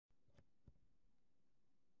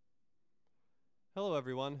Hello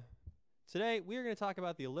everyone. Today we are going to talk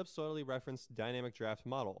about the ellipsoidally referenced dynamic draft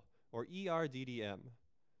model, or ERDDM.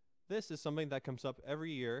 This is something that comes up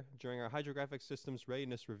every year during our hydrographic systems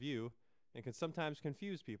readiness review and can sometimes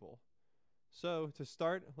confuse people. So to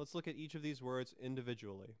start, let's look at each of these words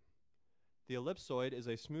individually. The ellipsoid is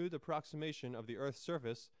a smooth approximation of the Earth's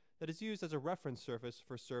surface that is used as a reference surface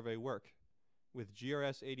for survey work, with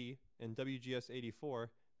GRS 80 and WGS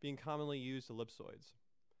 84 being commonly used ellipsoids.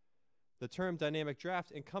 The term dynamic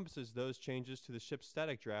draft encompasses those changes to the ship's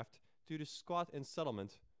static draft due to squat and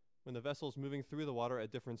settlement when the vessel is moving through the water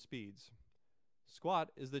at different speeds.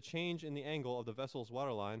 Squat is the change in the angle of the vessel's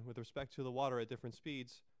waterline with respect to the water at different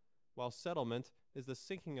speeds, while settlement is the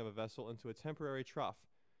sinking of a vessel into a temporary trough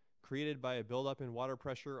created by a buildup in water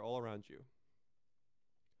pressure all around you.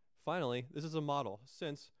 Finally, this is a model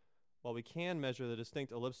since, while we can measure the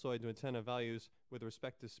distinct ellipsoid to antenna values with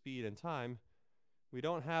respect to speed and time, we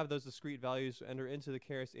don't have those discrete values to enter into the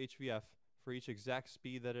Keras HVF for each exact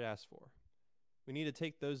speed that it asks for. We need to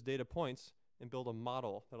take those data points and build a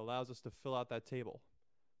model that allows us to fill out that table.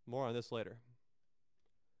 More on this later.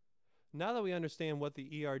 Now that we understand what the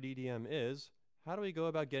ERDDM is, how do we go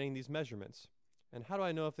about getting these measurements? And how do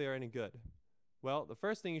I know if they are any good? Well, the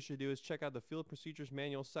first thing you should do is check out the Field Procedures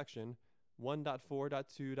Manual section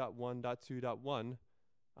 1.4.2.1.2.1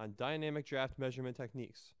 on dynamic draft measurement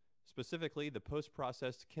techniques, specifically the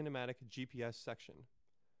post-processed kinematic GPS section.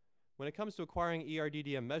 When it comes to acquiring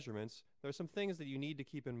ERDDM measurements, there are some things that you need to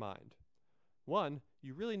keep in mind. One,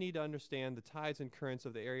 you really need to understand the tides and currents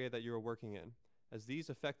of the area that you are working in, as these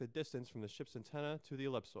affect the distance from the ship's antenna to the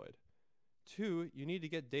ellipsoid. Two, you need to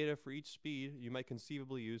get data for each speed you might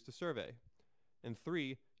conceivably use to survey. And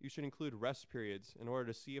three, you should include rest periods in order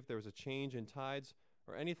to see if there was a change in tides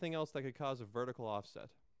or anything else that could cause a vertical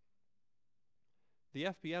offset. The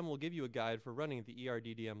FPM will give you a guide for running the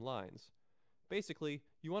ERDDM lines. Basically,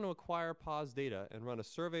 you want to acquire pause data and run a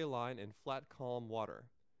survey line in flat, calm water.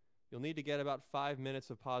 You'll need to get about 5 minutes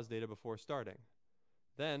of pause data before starting.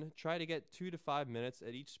 Then, try to get 2 to 5 minutes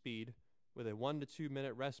at each speed with a 1 to 2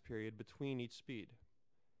 minute rest period between each speed.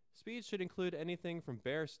 Speeds should include anything from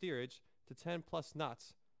bare steerage to 10 plus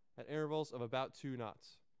knots at intervals of about 2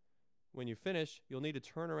 knots. When you finish, you'll need to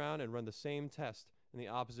turn around and run the same test in the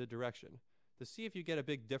opposite direction to see if you get a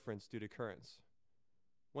big difference due to currents.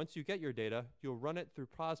 Once you get your data, you'll run it through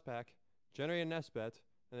POSPAC, generate an SBET,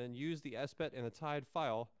 and then use the SBET and the tide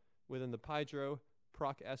file within the Pydro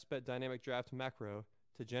proc SBET dynamic draft macro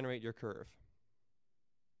to generate your curve.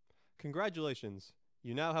 Congratulations!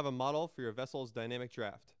 You now have a model for your vessel's dynamic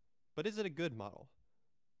draft. But is it a good model?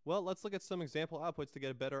 Well, let's look at some example outputs to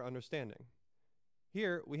get a better understanding.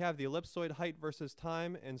 Here, we have the ellipsoid height versus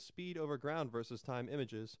time and speed over ground versus time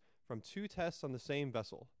images from 2 tests on the same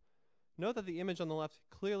vessel. Note that the image on the left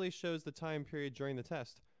clearly shows the time period during the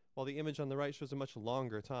test, while the image on the right shows a much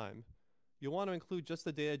longer time. You'll want to include just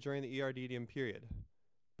the data during the ERDDM period,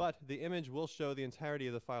 but the image will show the entirety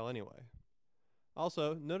of the file anyway.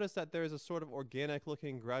 Also, notice that there is a sort of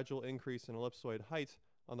organic-looking gradual increase in ellipsoid height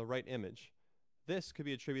on the right image. This could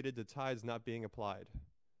be attributed to tides not being applied.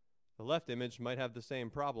 The left image might have the same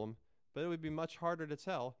problem, but it would be much harder to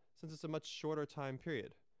tell since it's a much shorter time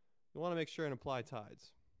period. You want to make sure and apply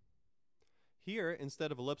tides. Here, instead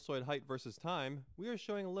of ellipsoid height versus time, we are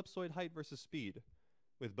showing ellipsoid height versus speed.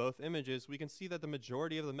 With both images, we can see that the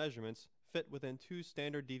majority of the measurements fit within 2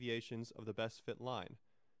 standard deviations of the best fit line,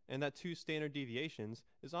 and that 2 standard deviations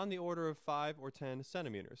is on the order of 5 or 10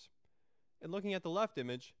 centimeters. And looking at the left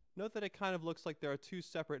image, note that it kind of looks like there are 2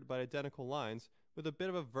 separate but identical lines with a bit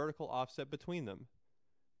of a vertical offset between them.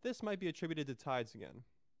 This might be attributed to tides again.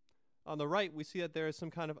 On the right, we see that there is some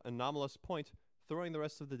kind of anomalous point throwing the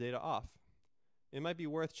rest of the data off. It might be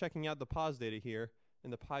worth checking out the pause data here in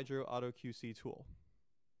the Pydro Auto QC tool.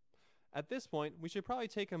 At this point, we should probably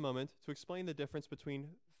take a moment to explain the difference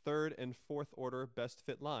between 3rd and 4th order best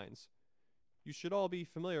fit lines. You should all be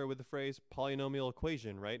familiar with the phrase polynomial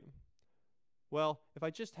equation, right? Well, if I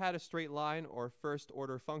just had a straight line or first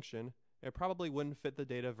order function, it probably wouldn't fit the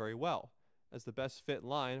data very well, as the best fit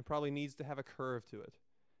line probably needs to have a curve to it.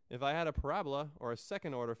 If I had a parabola or a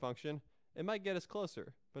second order function, it might get us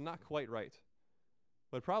closer, but not quite right.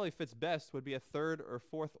 What probably fits best would be a 3rd or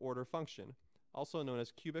 4th order function, also known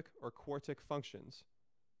as cubic or quartic functions.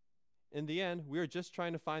 In the end, we are just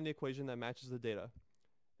trying to find the equation that matches the data.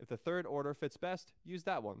 If the 3rd order fits best, use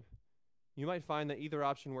that one. You might find that either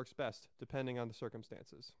option works best, depending on the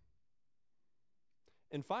circumstances.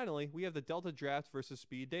 And finally, we have the delta draft versus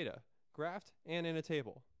speed data, graphed and in a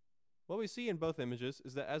table. What we see in both images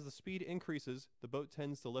is that as the speed increases, the boat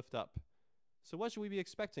tends to lift up. So what should we be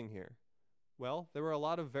expecting here? Well, there were a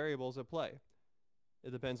lot of variables at play.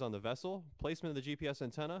 It depends on the vessel, placement of the GPS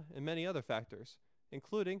antenna, and many other factors,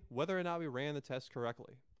 including whether or not we ran the test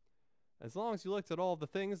correctly. As long as you looked at all of the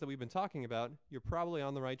things that we've been talking about, you're probably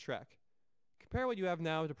on the right track. Compare what you have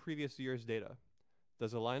now to previous year's data.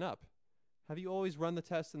 Does it line up? Have you always run the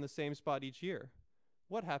test in the same spot each year?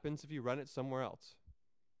 What happens if you run it somewhere else?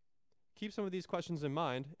 Keep some of these questions in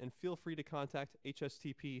mind and feel free to contact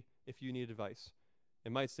HSTP if you need advice.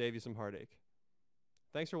 It might save you some heartache.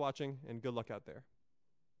 Thanks for watching and good luck out there.